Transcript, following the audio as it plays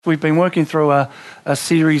We've been working through a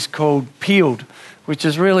series called Peeled, which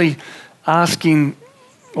is really asking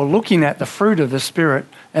or looking at the fruit of the Spirit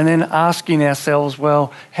and then asking ourselves,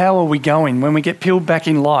 well, how are we going when we get peeled back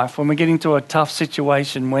in life, when we get into a tough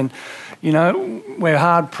situation, when, we're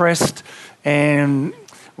hard pressed and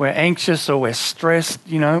we're anxious or we're stressed,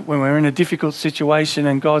 when we're in a difficult situation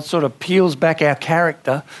and God sort of peels back our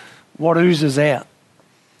character, what oozes out?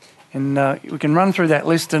 And we can run through that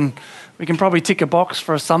list and we can probably tick a box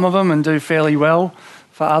for some of them and do fairly well.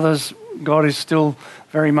 For others, God is still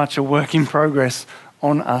very much a work in progress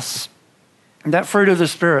on us. And that fruit of the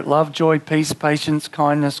Spirit, love, joy, peace, patience,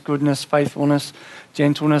 kindness, goodness, faithfulness,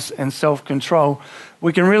 gentleness, and self-control,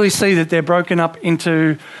 we can really see that they're broken up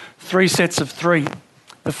into three sets of three.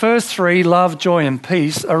 The first three, love, joy, and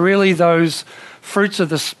peace, are really those fruits of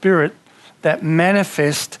the Spirit that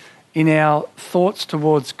manifest in our thoughts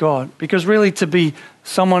towards God. Because really to be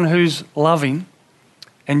someone who's loving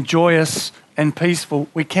and joyous and peaceful,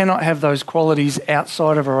 we cannot have those qualities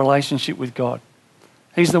outside of a relationship with God.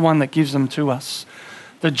 He's the one that gives them to us.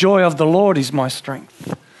 The joy of the Lord is my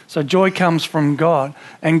strength. So joy comes from God,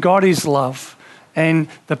 and God is love. And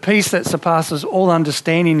the peace that surpasses all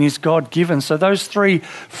understanding is God-given. So those three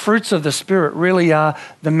fruits of the Spirit really are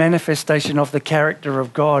the manifestation of the character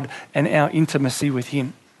of God and our intimacy with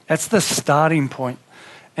Him. That's the starting point.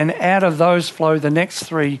 And out of those flow the next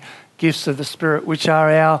three gifts of the Spirit, which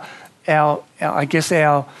are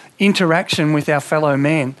our interaction with our fellow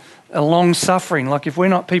man, a long suffering. Like if we're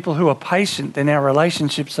not people who are patient, then our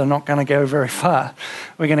relationships are not going to go very far.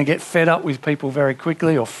 We're going to get fed up with people very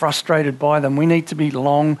quickly or frustrated by them. We need to be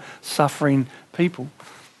long suffering people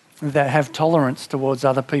that have tolerance towards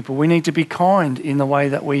other people. We need to be kind in the way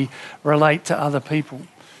that we relate to other people.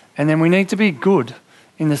 And then we need to be good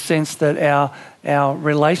in the sense that our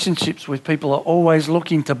relationships with people are always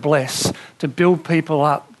looking to bless, to build people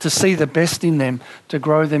up, to see the best in them, to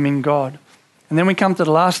grow them in God. And then we come to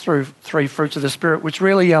the last three fruits of the Spirit, which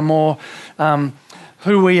really are more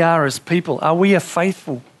who we are as people. Are we a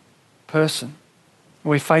faithful person? Are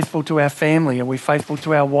we faithful to our family? Are we faithful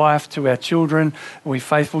to our wife, to our children? Are we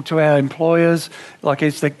faithful to our employers? Like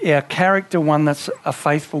is our character one that's a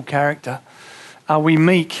faithful character? Are we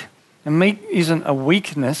meek? And meek isn't a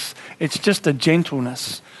weakness, it's just a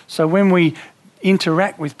gentleness. So when we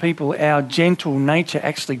interact with people, our gentle nature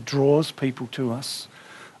actually draws people to us.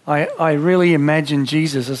 I really imagine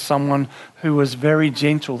Jesus as someone who was very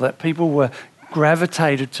gentle, that people were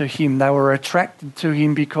gravitated to him. They were attracted to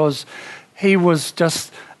him because he was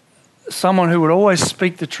just someone who would always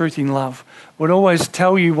speak the truth in love, would always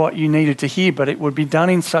tell you what you needed to hear, but it would be done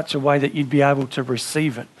in such a way that you'd be able to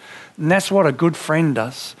receive it. And that's what a good friend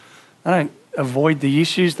does. They don't avoid the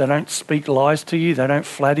issues. They don't speak lies to you. They don't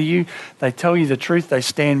flatter you. They tell you the truth. They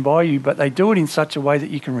stand by you, but they do it in such a way that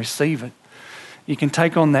you can receive it. You can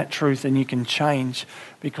take on that truth and you can change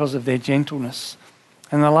because of their gentleness.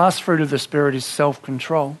 And the last fruit of the Spirit is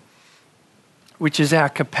self-control, which is our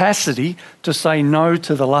capacity to say no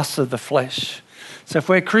to the lusts of the flesh. So if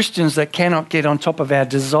we're Christians that cannot get on top of our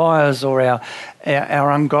desires or our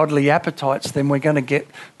ungodly appetites, then we're going to get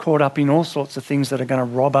caught up in all sorts of things that are going to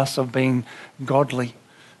rob us of being godly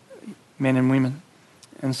men and women.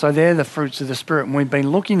 And so they're the fruits of the Spirit. And we've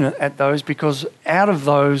been looking at those because out of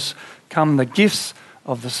those come the gifts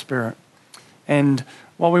of the Spirit. And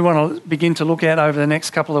what we want to begin to look at over the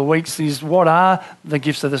next couple of weeks is what are the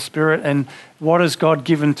gifts of the Spirit and what has God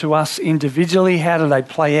given to us individually? How do they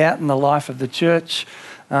play out in the life of the church?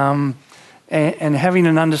 And having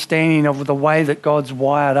an understanding of the way that God's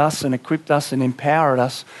wired us and equipped us and empowered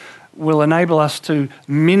us will enable us to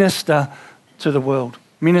minister to the world,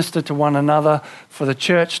 minister to one another, for the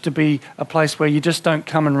church to be a place where you just don't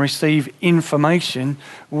come and receive information.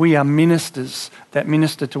 We are ministers that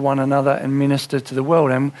minister to one another and minister to the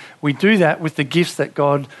world. And we do that with the gifts that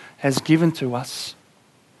God has given to us.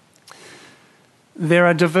 There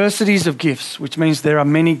are diversities of gifts, which means there are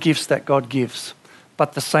many gifts that God gives,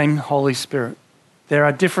 but the same Holy Spirit. There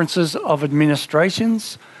are differences of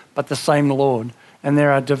administrations, but the same Lord. And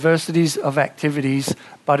there are diversities of activities,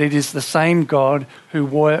 but it is the same God who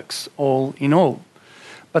works all in all.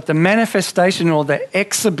 But the manifestation or the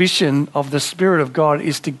exhibition of the Spirit of God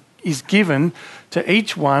is given to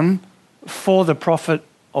each one for the profit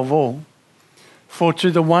of all. For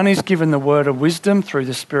to the one is given the word of wisdom through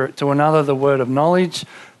the Spirit, to another the word of knowledge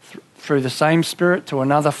through the same Spirit, to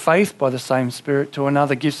another faith by the same Spirit, to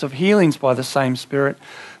another gifts of healings by the same Spirit,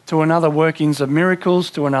 to another workings of miracles,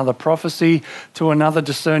 to another prophecy, to another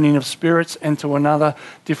discerning of spirits, and to another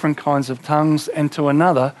different kinds of tongues, and to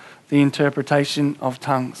another the interpretation of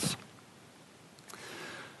tongues.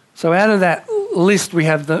 So out of that list, we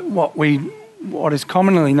have what is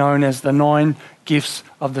commonly known as the 9 gifts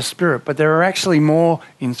of the Spirit. But there are actually more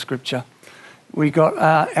in Scripture. We got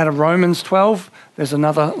out of Romans 12, there's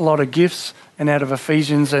another lot of gifts, and out of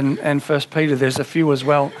Ephesians and 1 Peter, there's a few as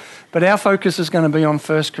well. But our focus is going to be on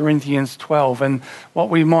 1 Corinthians 12 and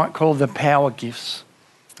what we might call the power gifts.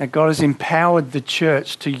 That God has empowered the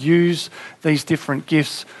church to use these different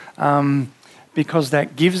gifts because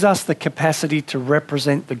that gives us the capacity to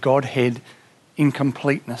represent the Godhead in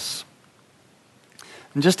completeness.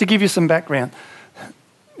 And just to give you some background,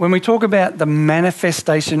 when we talk about the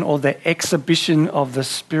manifestation or the exhibition of the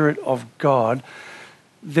Spirit of God,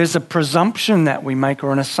 there's a presumption that we make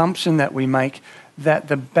or an assumption that we make that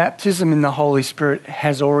the baptism in the Holy Spirit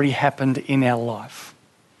has already happened in our life.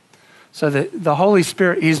 So the Holy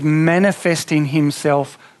Spirit is manifesting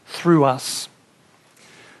himself through us.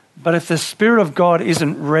 But if the Spirit of God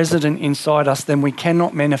isn't resident inside us, then we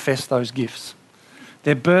cannot manifest those gifts.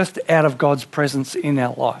 They're birthed out of God's presence in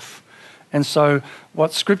our life. And so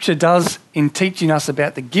what Scripture does in teaching us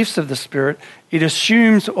about the gifts of the Spirit, it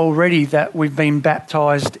assumes already that we've been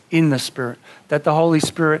baptized in the Spirit, that the Holy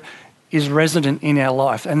Spirit is resident in our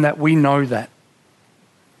life and that we know that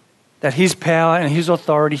his power and his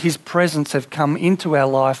authority, his presence have come into our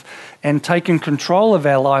life and taken control of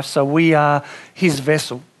our life, so we are his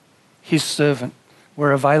vessel, his servant.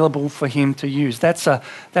 We're available for him to use. That's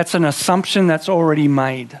an assumption that's already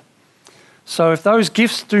made. So if those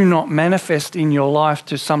gifts do not manifest in your life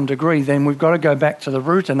to some degree, then we've got to go back to the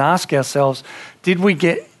root and ask ourselves, did we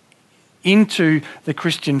get into the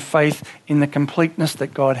Christian faith in the completeness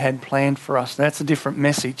that God had planned for us? That's a different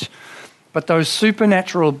message. But those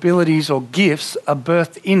supernatural abilities or gifts are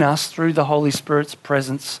birthed in us through the Holy Spirit's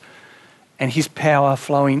presence and his power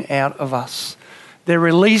flowing out of us. They're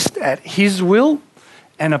released at his will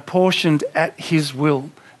and apportioned at his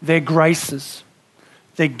will. They're graces.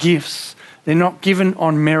 They're gifts. They're not given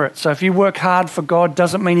on merit. So if you work hard for God,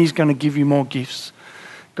 doesn't mean he's going to give you more gifts.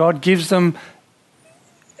 God gives them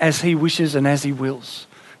as he wishes and as he wills.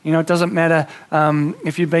 You know, it doesn't matter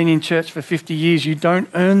if you've been in church for 50 years, you don't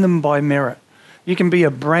earn them by merit. You can be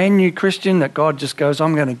a brand new Christian that God just goes,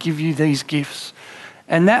 I'm going to give you these gifts.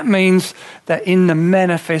 And that means that in the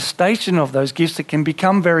manifestation of those gifts, it can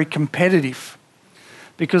become very competitive.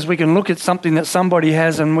 Because we can look at something that somebody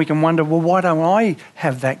has and we can wonder, well, why don't I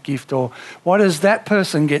have that gift? Or why does that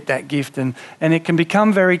person get that gift? And it can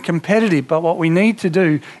become very competitive. But what we need to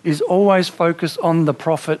do is always focus on the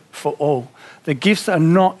profit for all. The gifts are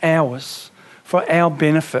not ours for our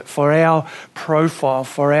benefit, for our profile,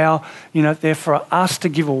 they're for us to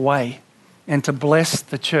give away and to bless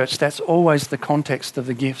the church. That's always the context of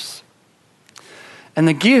the gifts. And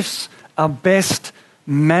the gifts are best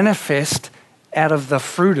manifest out of the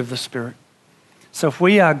fruit of the Spirit. So if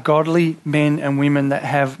we are godly men and women that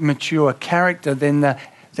have mature character, then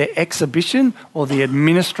the exhibition or the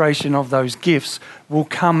administration of those gifts will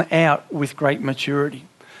come out with great maturity.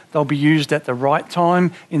 They'll be used at the right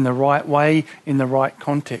time, in the right way, in the right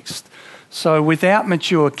context. So without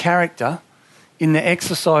mature character, in the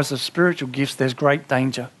exercise of spiritual gifts, there's great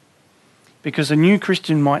danger. Because a new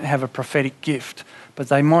Christian might have a prophetic gift, but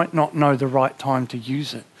they might not know the right time to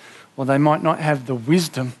use it. Or they might not have the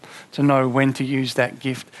wisdom to know when to use that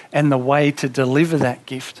gift and the way to deliver that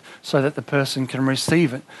gift so that the person can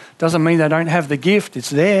receive it. Doesn't mean they don't have the gift, it's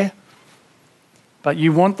there. But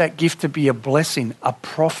you want that gift to be a blessing, a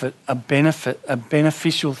profit, a benefit, a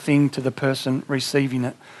beneficial thing to the person receiving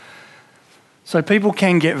it. So people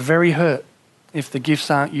can get very hurt if the gifts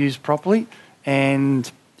aren't used properly, and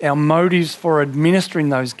our motives for administering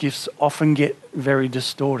those gifts often get very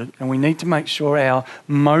distorted, and we need to make sure our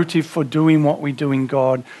motive for doing what we do in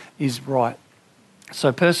God is right.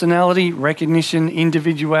 So personality, recognition,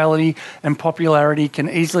 individuality, and popularity can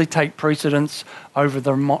easily take precedence over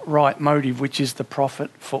the right motive, which is the profit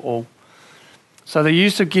for all. So the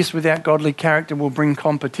use of gifts without godly character will bring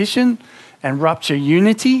competition and rupture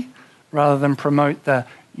unity rather than promote the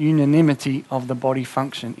unanimity of the body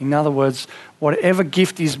function. In other words, whatever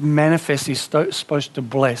gift is manifest is supposed to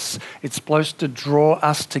bless. It's supposed to draw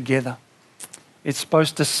us together. It's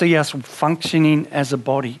supposed to see us functioning as a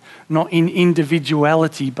body, not in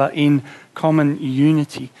individuality, but in common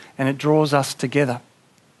unity, and it draws us together.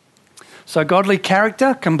 So godly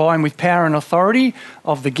character combined with power and authority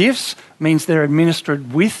of the gifts means they're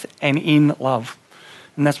administered with and in love.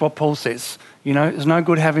 And that's what Paul says. You know, there's no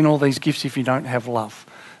good having all these gifts if you don't have love.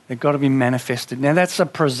 They've got to be manifested. Now, that's a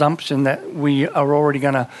presumption that we are already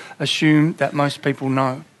going to assume that most people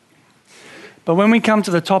know. But when we come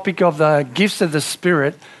to the topic of the gifts of the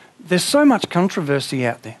Spirit, there's so much controversy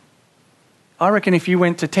out there. I reckon if you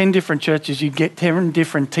went to 10 different churches, you'd get 10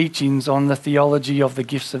 different teachings on the theology of the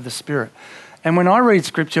gifts of the Spirit. And when I read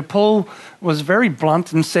Scripture, Paul was very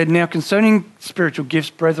blunt and said, now concerning spiritual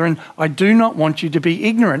gifts, brethren, I do not want you to be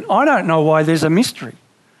ignorant. I don't know why there's a mystery.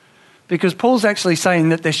 Because Paul's actually saying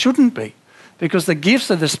that there shouldn't be. Because the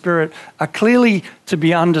gifts of the Spirit are clearly to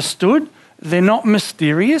be understood. They're not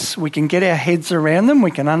mysterious. We can get our heads around them.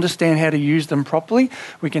 We can understand how to use them properly.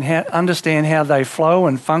 We can understand how they flow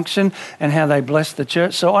and function and how they bless the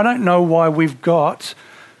church. So I don't know why we've got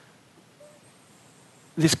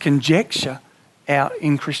this conjecture out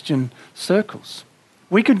in Christian circles.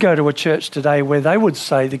 We could go to a church today where they would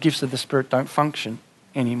say the gifts of the Spirit don't function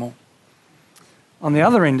anymore. On the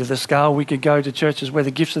other end of the scale, we could go to churches where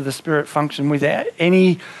the gifts of the Spirit function without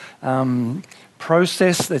any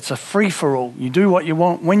process. It's a free-for-all. You do what you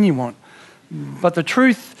want when you want. But the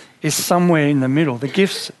truth is somewhere in the middle. The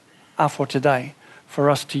gifts are for today, for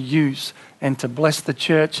us to use and to bless the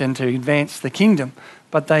church and to advance the kingdom.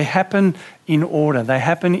 But they happen in order. They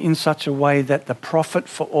happen in such a way that the profit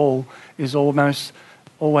for all is almost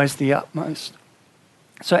always the utmost.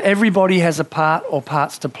 So everybody has a part or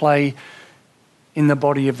parts to play in the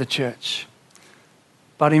body of the church.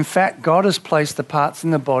 But in fact, God has placed the parts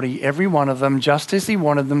in the body, every one of them, just as he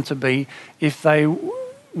wanted them to be. If they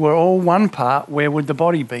were all one part, where would the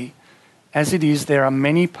body be? As it is, there are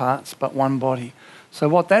many parts, but one body. So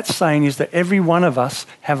what that's saying is that every one of us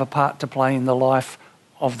have a part to play in the life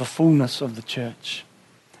of the fullness of the church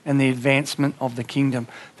and the advancement of the kingdom.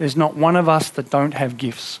 There's not one of us that don't have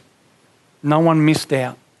gifts. No one missed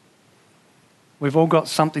out. We've all got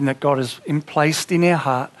something that God has placed in our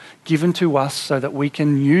heart, given to us so that we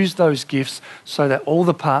can use those gifts so that all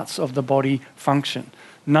the parts of the body function.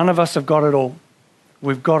 None of us have got it all.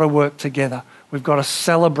 We've got to work together. We've got to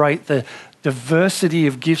celebrate the diversity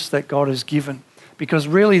of gifts that God has given. Because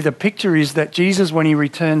really the picture is that Jesus, when he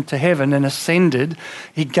returned to heaven and ascended,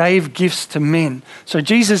 he gave gifts to men. So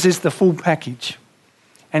Jesus is the full package.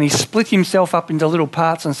 And he split himself up into little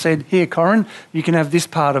parts and said, here, Corin, you can have this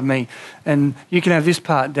part of me. And you can have this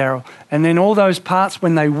part, Daryl. And then all those parts,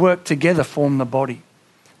 when they work together, form the body.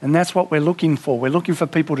 And that's what we're looking for. We're looking for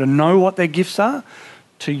people to know what their gifts are,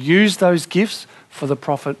 to use those gifts for the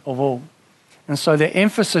profit of all. And so their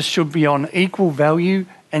emphasis should be on equal value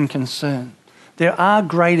and concern. There are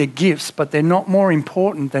greater gifts, but they're not more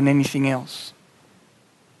important than anything else.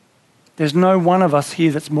 There's no one of us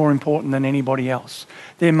here that's more important than anybody else.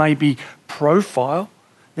 There may be profile.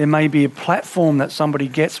 There may be a platform that somebody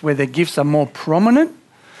gets where their gifts are more prominent.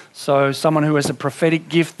 So someone who has a prophetic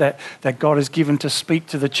gift that God has given to speak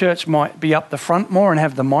to the church might be up the front more and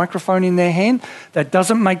have the microphone in their hand. That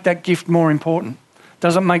doesn't make that gift more important.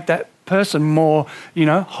 Doesn't make that person more,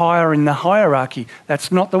 higher in the hierarchy.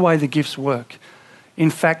 That's not the way the gifts work.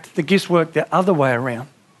 In fact, the gifts work the other way around.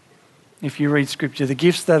 If you read Scripture, the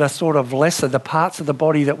gifts that are sort of lesser, the parts of the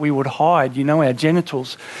body that we would hide, our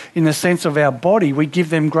genitals, in the sense of our body, we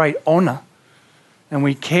give them great honour and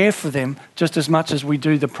we care for them just as much as we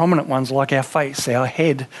do the prominent ones like our face, our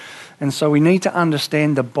head. And so we need to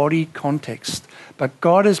understand the body context. But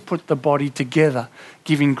God has put the body together,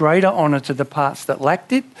 giving greater honour to the parts that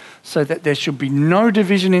lacked it, so that there should be no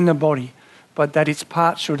division in the body, but that its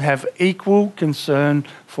parts should have equal concern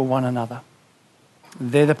for one another.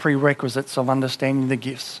 They're the prerequisites of understanding the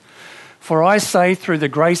gifts. For I say, through the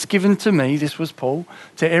grace given to me, this was Paul,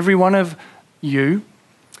 to every one of you,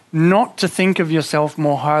 not to think of yourself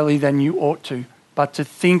more highly than you ought to, but to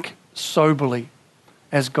think soberly,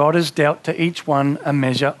 as God has dealt to each one a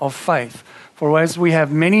measure of faith. For as we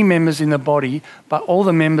have many members in the body, but all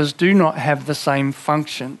the members do not have the same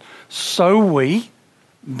function, so we,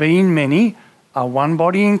 being many, are one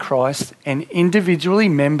body in Christ and individually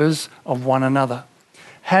members of one another.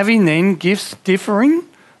 Having then gifts differing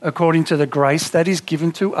according to the grace that is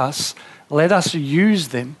given to us, let us use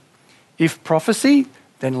them. If prophecy,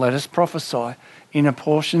 then let us prophesy in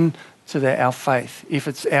proportion to our faith. If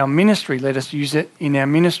it's our ministry, let us use it in our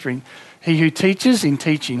ministry. He who teaches in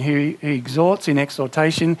teaching, he who exhorts in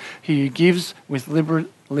exhortation, he who gives with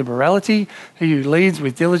liberality, he who leads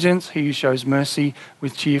with diligence, he who shows mercy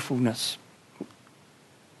with cheerfulness.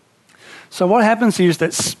 So what happens here is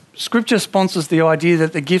that Scripture sponsors the idea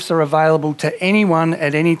that the gifts are available to anyone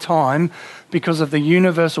at any time because of the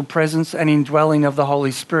universal presence and indwelling of the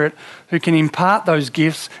Holy Spirit, who can impart those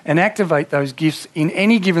gifts and activate those gifts in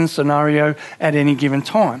any given scenario at any given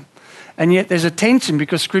time. And yet there's a tension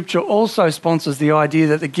because Scripture also sponsors the idea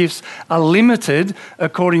that the gifts are limited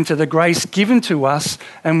according to the grace given to us,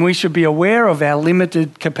 and we should be aware of our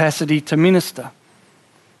limited capacity to minister.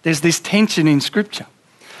 There's this tension in Scripture.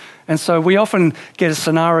 And so we often get a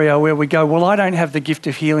scenario where we go, well, I don't have the gift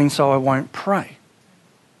of healing, so I won't pray.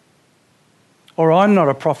 Or I'm not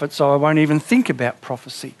a prophet, so I won't even think about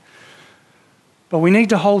prophecy. But we need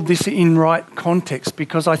to hold this in right context,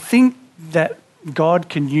 because I think that God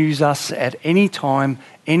can use us at any time,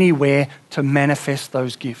 anywhere, to manifest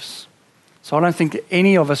those gifts. So I don't think that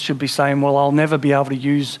any of us should be saying, well, I'll never be able to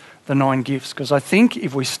use the 9 gifts. Because I think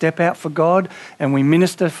if we step out for God and we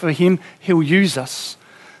minister for him, he'll use us.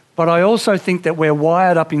 But I also think that we're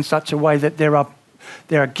wired up in such a way that there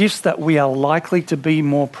are gifts that we are likely to be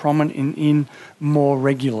more prominent in more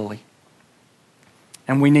regularly.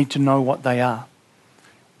 And we need to know what they are.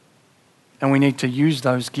 And we need to use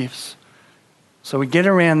those gifts. So we get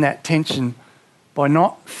around that tension by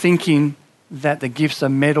not thinking that the gifts are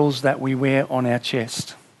medals that we wear on our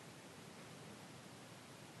chest.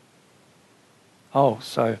 Oh,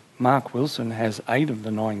 so Mark Wilson has 8 of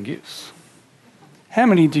the 9 gifts. How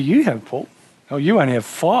many do you have, Paul? Oh, you only have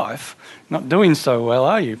 5. Not doing so well,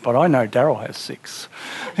 are you? But I know Daryl has 6.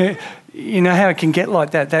 You know how it can get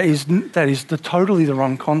like that? That is totally the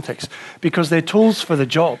wrong context, because they're tools for the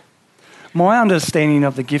job. My understanding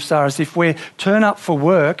of the gifts are as if we turn up for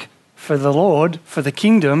work for the Lord, for the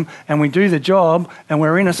kingdom, and we do the job, and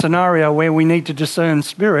we're in a scenario where we need to discern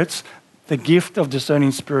spirits, the gift of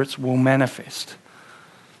discerning spirits will manifest.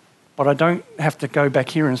 But I don't have to go back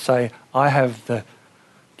here and say, I have the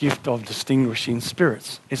gift of distinguishing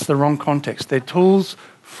spirits. It's the wrong context. They're tools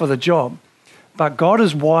for the job. But God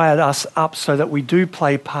has wired us up so that we do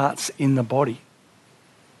play parts in the body.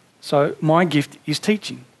 So my gift is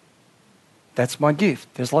teaching. That's my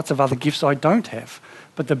gift. There's lots of other gifts I don't have.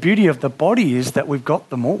 But the beauty of the body is that we've got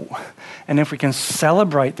them all. And if we can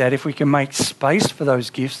celebrate that, if we can make space for those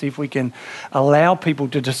gifts, if we can allow people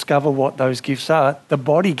to discover what those gifts are, the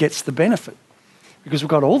body gets the benefit. Because we've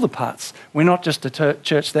got all the parts. We're not just a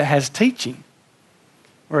church that has teaching.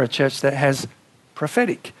 We're a church that has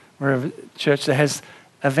prophetic. We're a church that has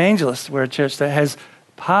evangelists. We're a church that has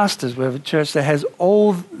pastors. We're a church that has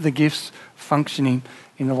all the gifts functioning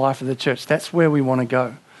in the life of the church. That's where we want to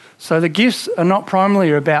go. So the gifts are not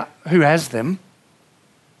primarily about who has them.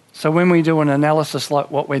 So when we do an analysis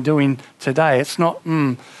like what we're doing today, it's not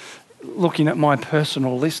looking at my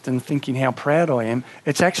personal list and thinking how proud I am.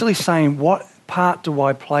 It's actually saying, what part do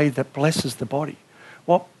I play that blesses the body?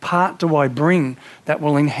 What part do I bring that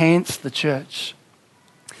will enhance the church?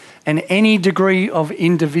 And any degree of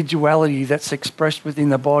individuality that's expressed within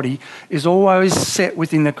the body is always set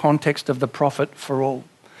within the context of the profit for all.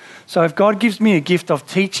 So if God gives me a gift of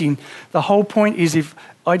teaching, the whole point is if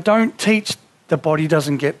I don't teach, the body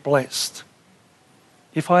doesn't get blessed.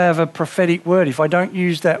 If I have a prophetic word, if I don't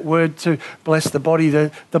use that word to bless the body,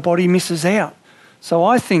 the body misses out. So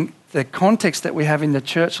I think the context that we have in the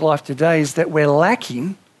church life today is that we're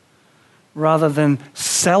lacking rather than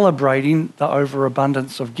celebrating the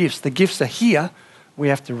overabundance of gifts. The gifts are here. We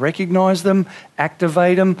have to recognize them,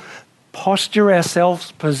 activate them, posture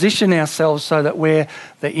ourselves, position ourselves so that we're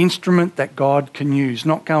the instrument that God can use.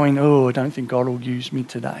 Not going, oh, I don't think God will use me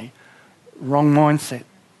today. Wrong mindset.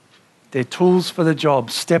 They're tools for the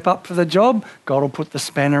job. Step up for the job, God will put the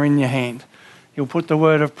spanner in your hand. He'll put the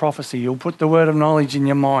word of prophecy. He'll put the word of knowledge in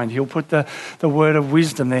your mind. He'll put the word of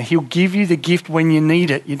wisdom there. He'll give you the gift when you need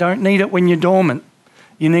it. You don't need it when you're dormant.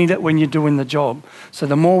 You need it when you're doing the job. So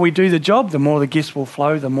the more we do the job, the more the gifts will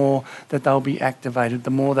flow, the more that they'll be activated, the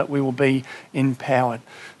more that we will be empowered.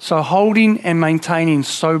 So holding and maintaining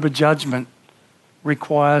sober judgment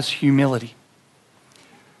requires humility.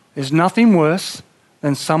 There's nothing worse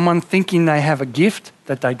than someone thinking they have a gift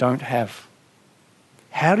that they don't have.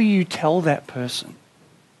 How do you tell that person?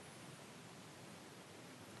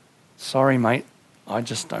 Sorry, mate, I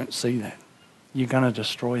just don't see that. You're going to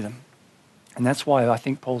destroy them. And that's why I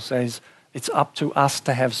think Paul says it's up to us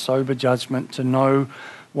to have sober judgment, to know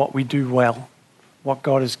what we do well, what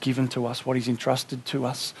God has given to us, what he's entrusted to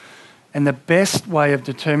us. And the best way of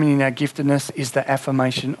determining our giftedness is the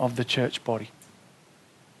affirmation of the church body.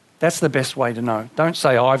 That's the best way to know. Don't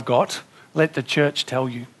say, I've got. Let the church tell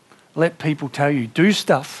you. Let people tell you. Do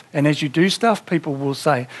stuff. And as you do stuff, people will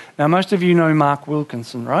say. Now, most of you know Mark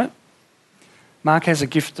Wilkinson, right? Mark has a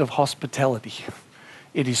gift of hospitality.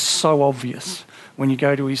 It is so obvious. When you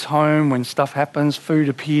go to his home, when stuff happens, food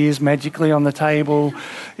appears magically on the table.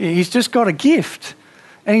 He's just got a gift.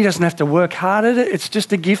 And he doesn't have to work hard at it. It's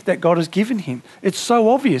just a gift that God has given him. It's so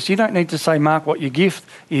obvious. You don't need to say, Mark, what your gift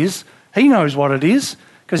is. He knows what it is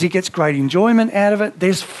because he gets great enjoyment out of it.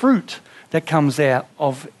 There's fruit that comes out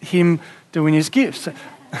of him doing his gifts.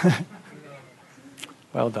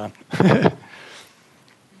 Well done.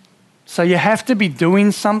 So you have to be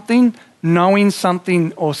doing something knowing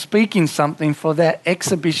something or speaking something for that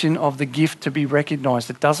exhibition of the gift to be recognised.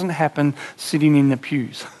 It doesn't happen sitting in the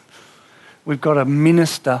pews. We've got to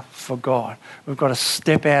minister for God. We've got to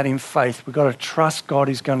step out in faith. We've got to trust God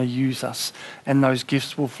is going to use us, and those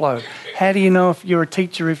gifts will flow. How do you know if you're a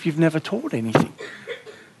teacher if you've never taught anything?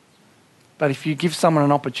 But if you give someone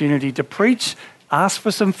an opportunity to preach, ask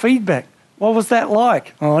for some feedback. What was that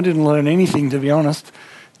like? Oh, I didn't learn anything, to be honest.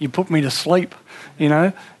 You put me to sleep.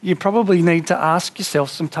 You probably need to ask yourself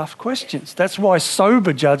some tough questions. That's why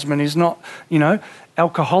sober judgment is not,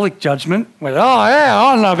 alcoholic judgment. Where, oh yeah,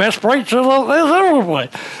 I'm the best preacher there's ever been.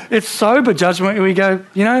 It's sober judgment where we go,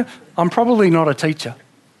 I'm probably not a teacher.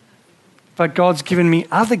 But God's given me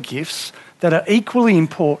other gifts that are equally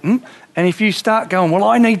important. And if you start going, well,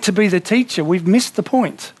 I need to be the teacher, we've missed the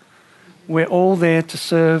point. We're all there to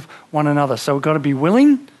serve one another. So we've got to be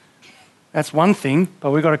willing. That's one thing,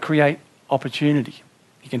 but we've got to create opportunity.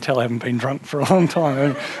 You can tell I haven't been drunk for a long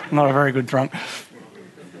time. I'm not a very good drunk.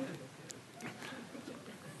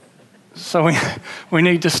 So we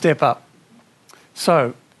need to step up.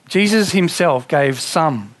 So Jesus himself gave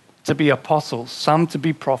some to be apostles, some to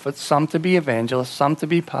be prophets, some to be evangelists, some to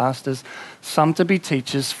be pastors, some to be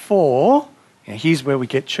teachers for, here's where we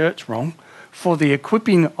get church wrong, for the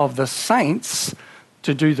equipping of the saints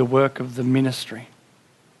to do the work of the ministry.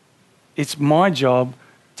 It's my job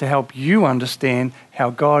to help you understand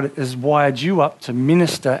how God has wired you up to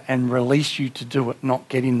minister and release you to do it, not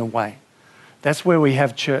get in the way. That's where we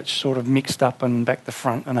have church sort of mixed up and back the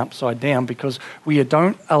front and upside down, because we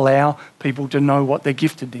don't allow people to know what their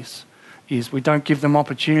giftedness is. We don't give them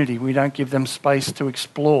opportunity. We don't give them space to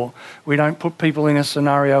explore. We don't put people in a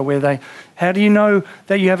scenario where how do you know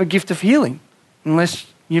that you have a gift of healing unless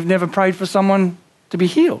you've never prayed for someone to be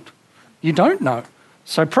healed? You don't know.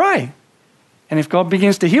 So pray. And if God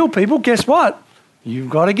begins to heal people, guess what? You've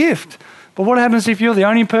got a gift. But what happens if you're the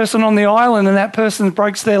only person on the island and that person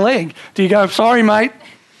breaks their leg? Do you go, sorry, mate,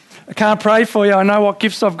 I can't pray for you. I know what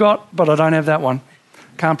gifts I've got, but I don't have that one.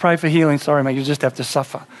 Can't pray for healing. Sorry, mate, you just have to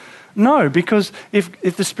suffer. No, because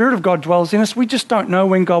if the Spirit of God dwells in us, we just don't know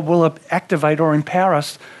when God will activate or empower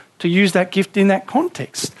us to use that gift in that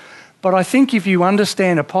context. But I think if you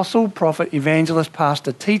understand apostle, prophet, evangelist,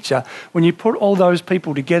 pastor, teacher, when you put all those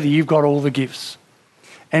people together, you've got all the gifts.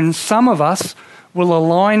 And some of us will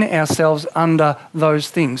align ourselves under those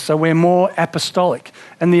things. So we're more apostolic.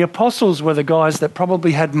 And the apostles were the guys that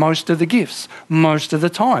probably had most of the gifts, most of the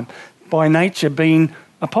time, by nature being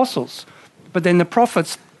apostles. But then the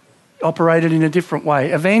prophets operated in a different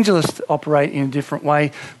way. Evangelists operate in a different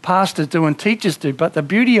way. Pastors do and teachers do. But the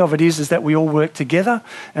beauty of it is that we all work together.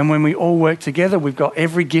 And when we all work together, we've got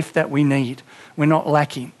every gift that we need. We're not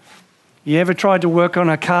lacking. You ever tried to work on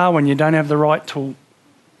a car when you don't have the right tool?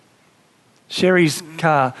 Sherry's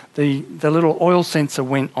car, the little oil sensor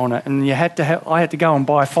went on it, and I had to go and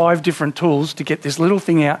buy 5 different tools to get this little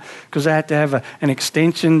thing out, because I had to have an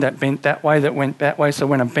extension that bent that way, that went that way, so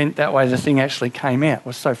when I bent that way, the thing actually came out. It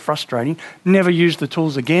was so frustrating. Never used the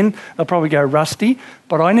tools again. They'll probably go rusty,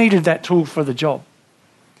 but I needed that tool for the job.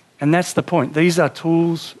 And that's the point. These are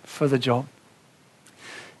tools for the job.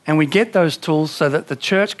 And we get those tools so that the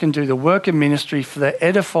church can do the work of ministry for the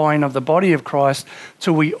edifying of the body of Christ,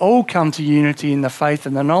 till we all come to unity in the faith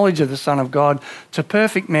and the knowledge of the Son of God, to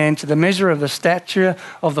perfect man, to the measure of the stature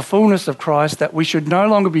of the fullness of Christ, that we should no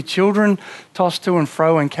longer be children tossed to and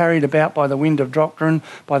fro and carried about by the wind of doctrine,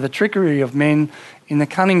 by the trickery of men, in the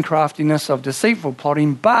cunning craftiness of deceitful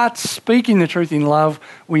plotting, but speaking the truth in love,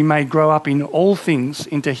 we may grow up in all things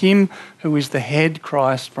into him who is the head,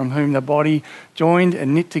 Christ, from whom the body, joined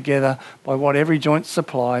and knit together by what every joint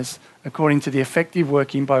supplies, according to the effective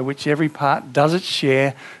working by which every part does its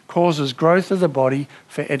share, causes growth of the body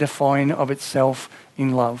for edifying of itself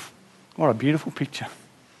in love. What a beautiful picture.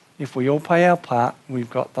 If we all play our part, we've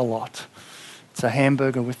got the lot. It's a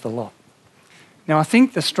hamburger with the lot. Now, I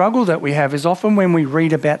think the struggle that we have is often when we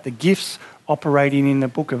read about the gifts operating in the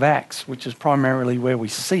book of Acts, which is primarily where we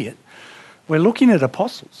see it, we're looking at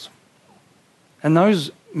apostles. And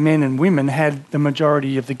those men and women had the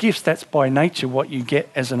majority of the gifts. That's by nature what you get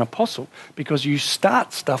as an apostle, because you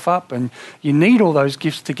start stuff up and you need all those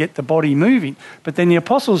gifts to get the body moving. But then the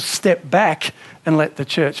apostles step back and let the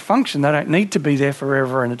church function. They don't need to be there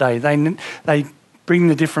forever and a day. They bring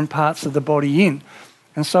the different parts of the body in.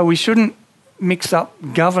 And so we shouldn't mix up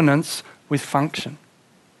governance with function.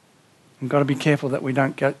 We've got to be careful that we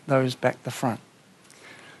don't get those back the front.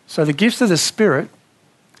 So the gifts of the Spirit,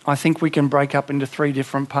 I think we can break up into 3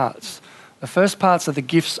 different parts. The first parts are the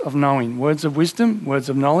gifts of knowing, words of wisdom, words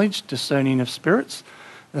of knowledge, discerning of spirits.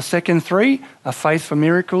 The second three are faith for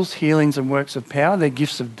miracles, healings and works of power. They're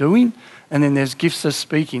gifts of doing. And then there's gifts of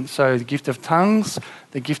speaking. So the gift of tongues,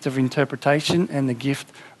 the gift of interpretation, and the gift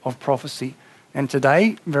of prophecy. And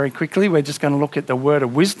today, very quickly, we're just going to look at the word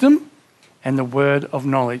of wisdom and the word of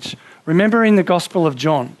knowledge. Remember in the Gospel of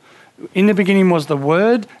John, in the beginning was the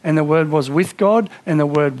Word, and the Word was with God, and the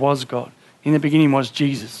Word was God. In the beginning was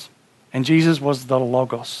Jesus, and Jesus was the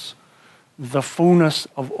Logos, the fullness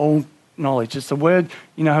of all knowledge. It's the word,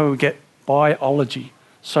 you know how we get biology,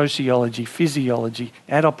 sociology, physiology.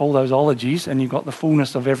 Add up all those ologies, and you've got the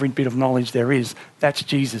fullness of every bit of knowledge there is. That's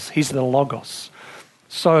Jesus. He's the Logos.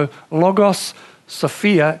 So Logos,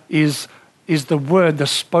 Sophia, is the word, the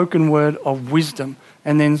spoken word of wisdom.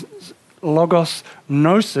 And then Logos,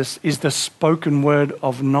 Gnosis, is the spoken word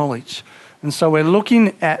of knowledge. And so we're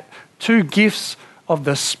looking at two gifts of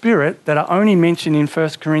the Spirit that are only mentioned in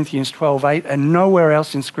 1 Corinthians 12:8, and nowhere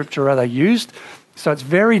else in Scripture are they used. So it's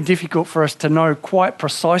very difficult for us to know quite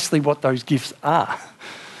precisely what those gifts are,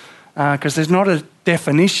 because there's not a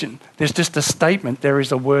definition. There's just a statement. There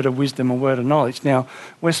is a word of wisdom, a word of knowledge. Now,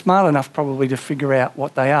 we're smart enough probably to figure out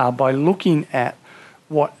what they are by looking at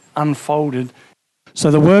what unfolded.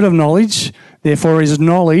 So the word of knowledge, therefore, is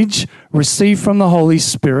knowledge received from the Holy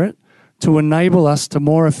Spirit to enable us to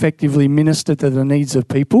more effectively minister to the needs of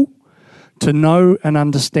people, to know and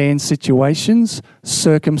understand situations,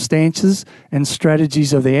 circumstances, and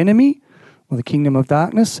strategies of the enemy, or the kingdom of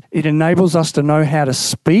darkness. It enables us to know how to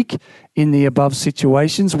speak in the above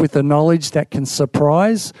situations with the knowledge that can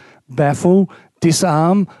surprise, baffle,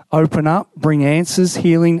 disarm, open up, bring answers,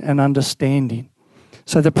 healing, and understanding.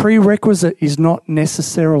 So the prerequisite is not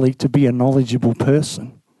necessarily to be a knowledgeable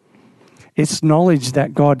person. It's knowledge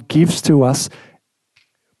that God gives to us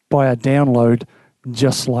by a download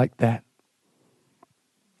just like that.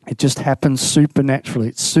 It just happens supernaturally.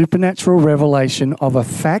 It's supernatural revelation of a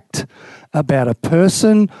fact about a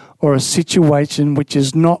person or a situation which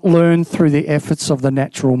is not learned through the efforts of the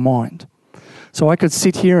natural mind. So I could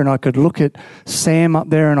sit here and I could look at Sam up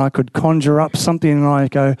there and I could conjure up something and I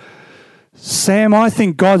go, Sam, I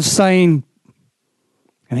think God's saying,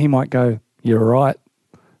 and he might go, you're right.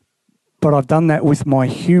 But I've done that with my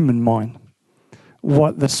human mind.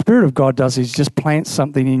 What the Spirit of God does is just plant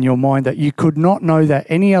something in your mind that you could not know that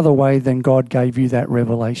any other way than God gave you that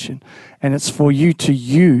revelation. And it's for you to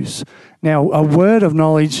use. Now, a word of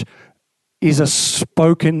knowledge is a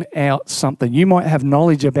spoken out something. You might have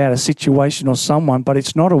knowledge about a situation or someone, but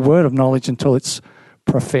it's not a word of knowledge until it's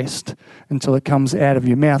professed, until it comes out of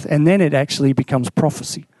your mouth. And then it actually becomes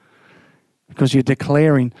prophecy because you're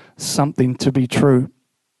declaring something to be true.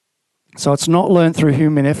 So it's not learned through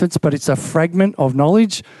human efforts, but it's a fragment of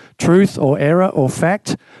knowledge, truth or error or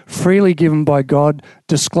fact, freely given by God,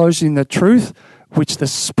 disclosing the truth which the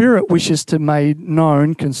Spirit wishes to make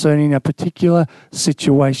known concerning a particular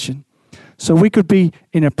situation. So we could be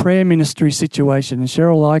in a prayer ministry situation, and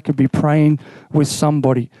Cheryl and I could be praying with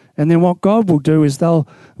somebody. And then what God will do is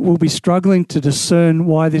we'll be struggling to discern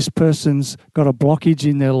why this person's got a blockage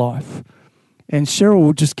in their life. And Cheryl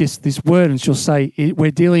will just get this word and she'll say, we're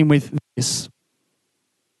dealing with this.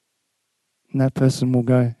 And that person will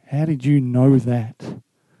go, how did you know that?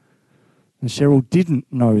 And Cheryl didn't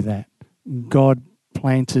know that. God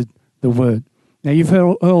planted the word. Now, you've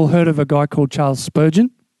all heard of a guy called Charles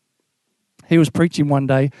Spurgeon. He was preaching one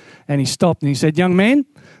day and he stopped and he said, young man,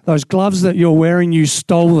 those gloves that you're wearing, you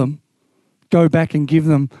stole them. Go back and give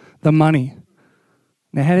them the money.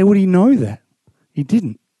 Now, how would he know that? He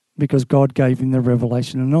didn't, because God gave him the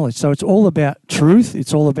revelation of knowledge. So it's all about truth.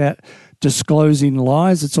 It's all about disclosing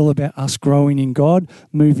lies. It's all about us growing in God,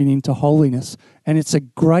 moving into holiness. And it's a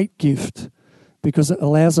great gift because it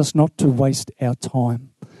allows us not to waste our time.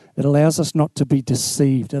 It allows us not to be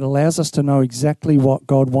deceived. It allows us to know exactly what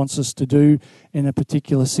God wants us to do in a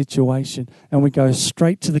particular situation. And we go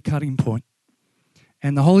straight to the cutting point.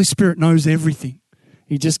 And the Holy Spirit knows everything.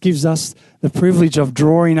 He just gives us the privilege of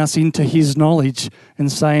drawing us into his knowledge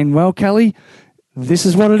and saying, well, Kelly, this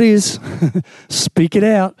is what it is. Speak it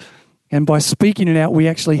out. And by speaking it out, we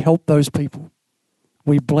actually help those people.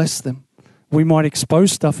 We bless them. We might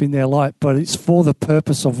expose stuff in their life, but it's for the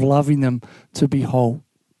purpose of loving them to be whole.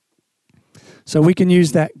 So we can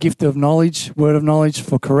use that gift of knowledge, word of knowledge,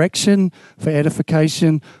 for correction, for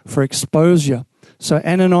edification, for exposure. So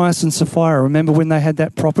Ananias and Sapphira, remember when they had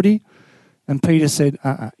that property? And Peter said,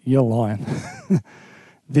 you're lying.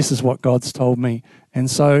 This is what God's told me. And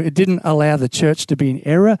so it didn't allow the church to be in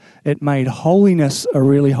error. It made holiness a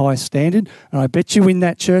really high standard. And I bet you in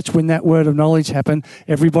that church, when that word of knowledge happened,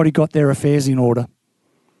 everybody got their affairs in order.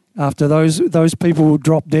 After those people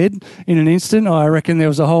dropped dead in an instant, I reckon there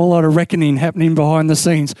was a whole lot of reckoning happening behind the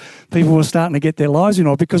scenes. People were starting to get their lives in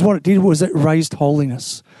order, because what it did was it raised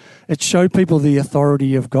holiness. It showed people the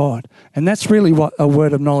authority of God. And that's really what a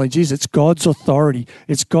word of knowledge is. It's God's authority.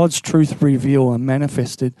 It's God's truth revealed and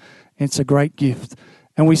manifested. It's a great gift.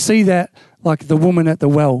 And we see that like the woman at the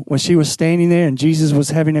well, where she was standing there and Jesus was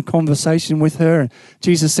having a conversation with her. And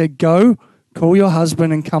Jesus said, "Go, call your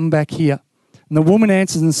husband and come back here." And the woman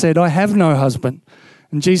answered and said, "I have no husband."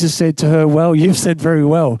 And Jesus said to her, "Well, you've said very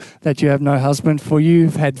well that you have no husband, for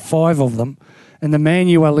you've had 5 of them. And the man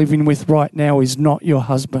you are living with right now is not your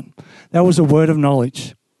husband." That was a word of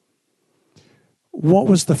knowledge. What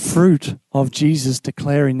was the fruit of Jesus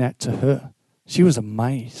declaring that to her? She was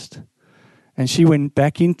amazed. And she went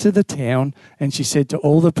back into the town and she said to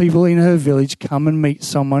all the people in her village, "Come and meet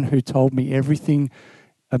someone who told me everything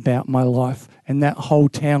about my life." And that whole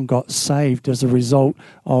town got saved as a result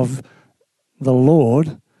of the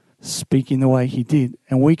Lord speaking the way he did.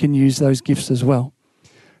 And we can use those gifts as well.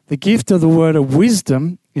 The gift of the word of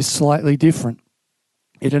wisdom is slightly different.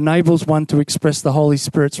 It enables one to express the Holy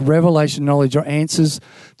Spirit's revelation knowledge or answers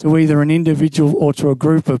to either an individual or to a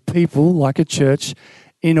group of people, like a church,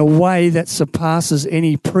 in a way that surpasses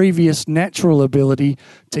any previous natural ability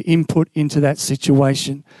to input into that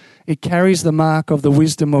situation. It carries the mark of the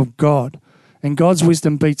wisdom of God, and God's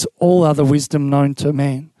wisdom beats all other wisdom known to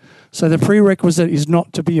man. So the prerequisite is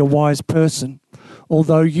not to be a wise person,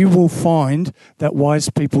 although you will find that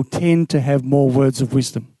wise people tend to have more words of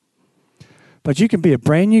wisdom. But you can be a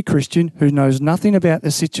brand new Christian who knows nothing about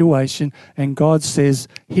the situation, and God says,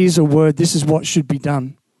 "Here's a word, this is what should be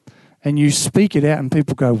done." And you speak it out and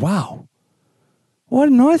people go, "Wow, why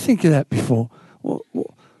didn't I think of that before?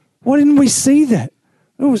 Why didn't we see that?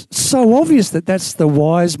 It was so obvious that that's the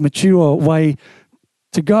wise, mature way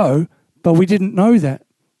to go, but we didn't know that."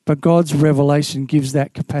 But God's revelation gives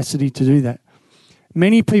that capacity to do that.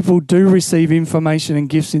 Many people do receive information and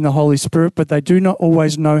gifts in the Holy Spirit, but they do not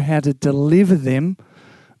always know how to deliver them,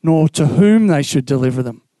 nor to whom they should deliver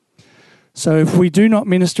them. So if we do not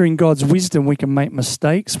minister in God's wisdom, we can make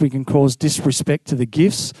mistakes, we can cause disrespect to the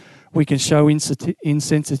gifts, we can show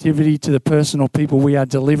insensitivity to the person or people we are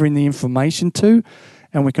delivering the information to,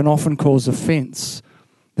 and we can often cause offense.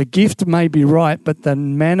 The gift may be right, but the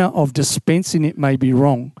manner of dispensing it may be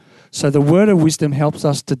wrong. So the word of wisdom helps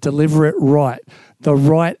us to deliver it right, the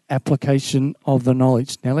right application of the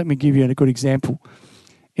knowledge. Now let me give you a good example.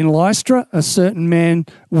 In Lystra, a certain man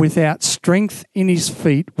without strength in his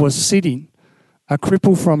feet was sitting, a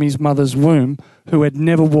cripple from his mother's womb, who had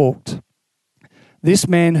never walked. This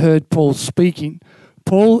man heard Paul speaking.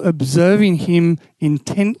 Paul, observing him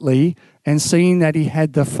intently and seeing that he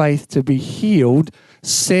had the faith to be healed,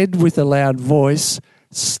 said with a loud voice,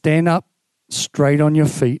 "Stand up straight on your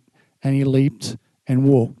feet." And he leaped and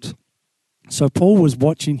walked. So Paul was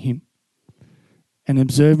watching him and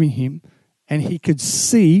observing him, and he could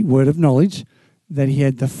see, word of knowledge, that he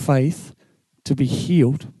had the faith to be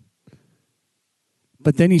healed.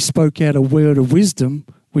 But then he spoke out a word of wisdom,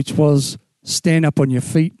 which was, "Stand up on your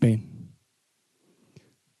feet, Ben."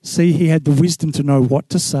 See, he had the wisdom to know what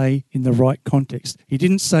to say in the right context. He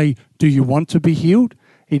didn't say, "Do you want to be healed?"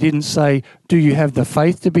 He didn't say, "Do you have the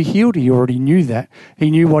faith to be healed?" He already knew that. He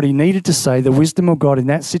knew what he needed to say. The wisdom of God in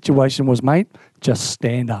that situation was, "Mate, just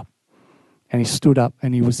stand up." And he stood up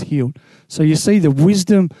and he was healed. So you see, the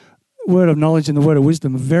wisdom, word of knowledge and the word of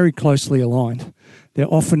wisdom are very closely aligned. They're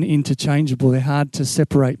often interchangeable. They're hard to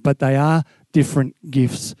separate, but they are different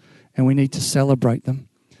gifts and we need to celebrate them.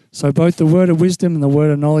 So both the word of wisdom and the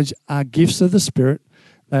word of knowledge are gifts of the Spirit.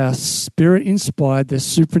 They are Spirit-inspired, they're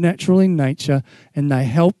supernatural in nature, and they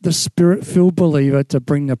help the Spirit-filled believer to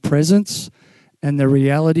bring the presence and the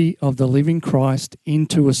reality of the living Christ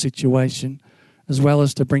into a situation, as well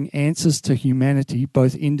as to bring answers to humanity,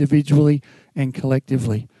 both individually and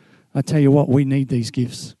collectively. I tell you what, we need these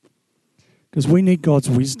gifts because we need God's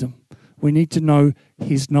wisdom. We need to know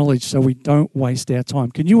his knowledge so we don't waste our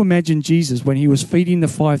time. Can you imagine Jesus when he was feeding the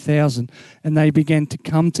 5,000 and they began to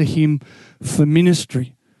come to him for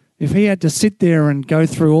ministry? If he had to sit there and go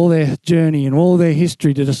through all their journey and all their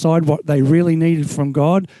history to decide what they really needed from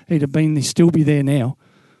God, he'd still be there now.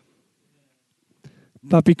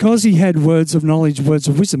 But because he had words of knowledge, words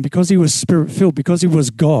of wisdom, because he was Spirit-filled, because he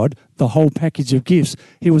was God, the whole package of gifts,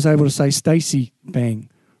 he was able to say, "Stacey, bang,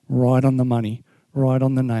 right on the money, right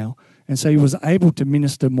on the nail." And so he was able to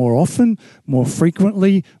minister more often, more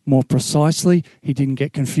frequently, more precisely. He didn't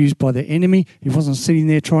get confused by the enemy. He wasn't sitting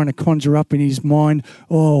there trying to conjure up in his mind,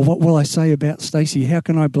 "Oh, what will I say about Stacey? How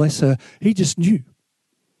can I bless her?" He just knew.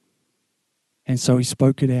 And so he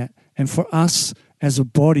spoke it out. And for us as a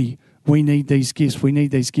body, we need these gifts. We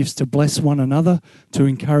need these gifts to bless one another, to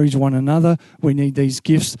encourage one another. We need these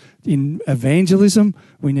gifts in evangelism.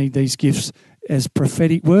 We need these gifts as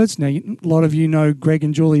prophetic words. Now, a lot of you know Greg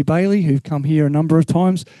and Julie Bailey, who've come here a number of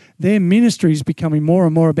times. Their ministry is becoming more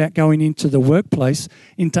and more about going into the workplace,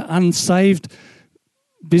 into unsaved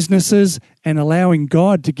businesses, and allowing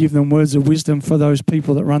God to give them words of wisdom for those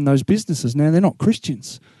people that run those businesses. Now, they're not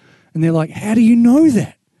Christians. And they're like, how do you know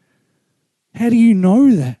that? How do you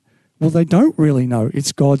know that? Well, they don't really know.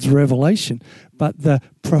 It's God's revelation. But the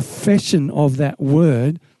profession of that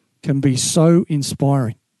word can be so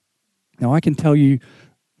inspiring. Now, I can tell you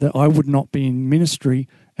that I would not be in ministry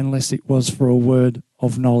unless it was for a word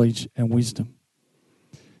of knowledge and wisdom.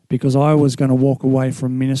 Because I was going to walk away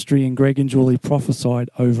from ministry, and Greg and Julie prophesied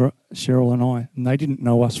over Cheryl and I, and they didn't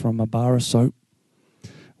know us from a bar of soap.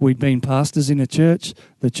 We'd been pastors in a church.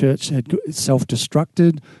 The church had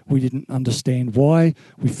self-destructed. We didn't understand why.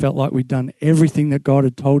 We felt like we'd done everything that God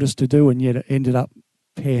had told us to do, and yet it ended up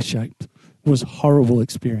pear-shaped. It was a horrible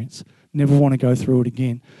experience. Never want to go through it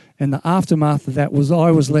again. And the aftermath of that was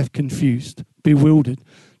I was left confused, bewildered.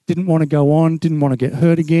 Didn't want to go on, didn't want to get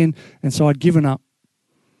hurt again, and so I'd given up.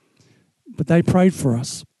 But they prayed for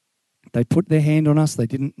us. They put their hand on us. They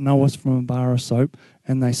didn't know us from a bar of soap.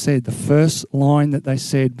 And they said, the first line that they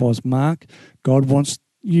said was, Mark, God wants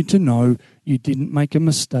you to know you didn't make a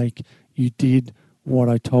mistake. You did what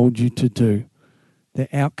I told you to do. The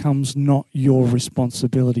outcome's not your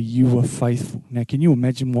responsibility. You were faithful. Now, can you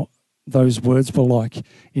imagine what those words were like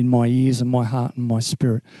in my ears and my heart and my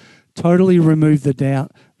spirit? Totally removed the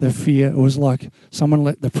doubt, the fear. It was like someone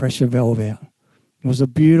let the pressure valve out. It was a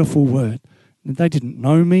beautiful word. They didn't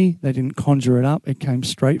know me. They didn't conjure it up. It came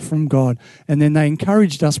straight from God. And then they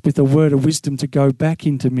encouraged us with a word of wisdom to go back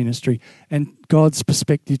into ministry and God's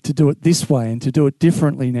perspective to do it this way and to do it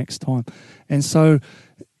differently next time. And so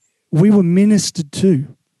we were ministered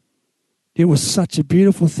to. It was such a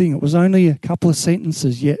beautiful thing. It was only a couple of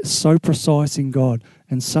sentences, yet so precise in God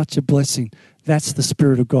and such a blessing. That's the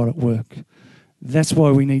Spirit of God at work. That's why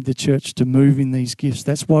we need the church to move in these gifts.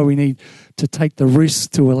 That's why we need to take the risk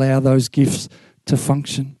to allow those gifts to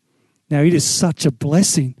function. Now, it is such a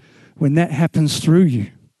blessing when that happens through you.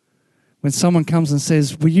 When someone comes and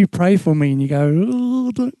says, will you pray for me? And you go, oh,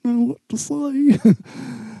 I don't know what to say.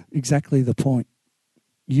 Exactly the point.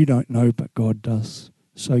 You don't know, but God does.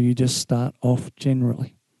 So you just start off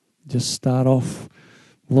generally. Just start off,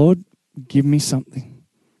 Lord, give me something.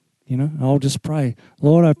 You know, I'll just pray.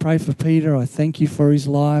 Lord, I pray for Peter. I thank you for his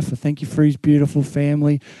life. I thank you for his beautiful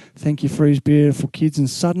family. Thank you for his beautiful kids. And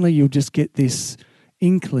suddenly you'll just get this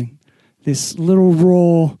inkling, this little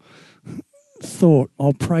raw thought.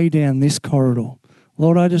 I'll pray down this corridor.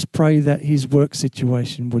 Lord, I just pray that his work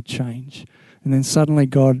situation would change. And then suddenly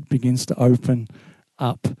God begins to open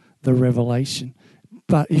up the revelation.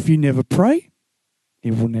 But if you never pray,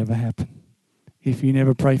 it will never happen. If you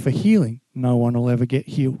never pray for healing, no one will ever get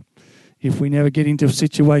healed. If we never get into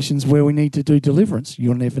situations where we need to do deliverance,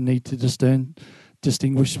 you'll never need to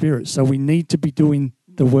distinguish spirits. So we need to be doing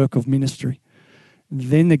the work of ministry.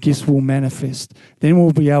 Then the gifts will manifest. Then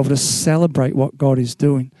we'll be able to celebrate what God is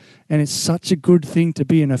doing. And it's such a good thing to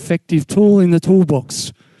be an effective tool in the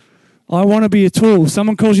toolbox. I want to be a tool. If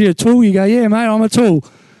someone calls you a tool, you go, yeah, mate, I'm a tool.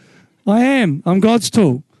 I am. I'm God's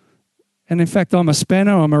tool. And in fact, I'm a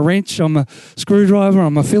spanner, I'm a wrench, I'm a screwdriver,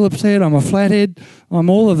 I'm a Phillips head, I'm a flathead, I'm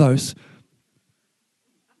all of those.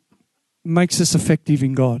 Makes us effective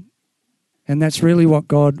in God. And that's really what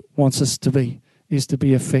God wants us to be, is to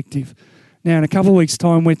be effective. Now, in a couple of weeks'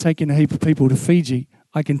 time, we're taking a heap of people to Fiji.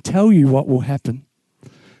 I can tell you what will happen.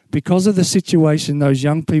 Because of the situation those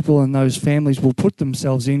young people and those families will put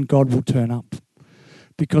themselves in, God will turn up.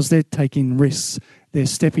 Because they're taking risks. They're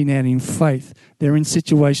stepping out in faith. They're in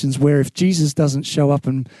situations where if Jesus doesn't show up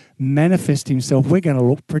and manifest himself, we're going to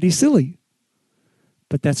look pretty silly.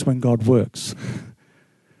 But that's when God works.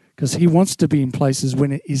 Because he wants to be in places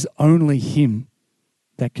when it is only him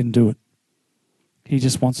that can do it. He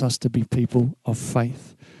just wants us to be people of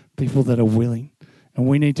faith, people that are willing. And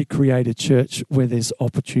we need to create a church where there's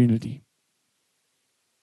opportunity.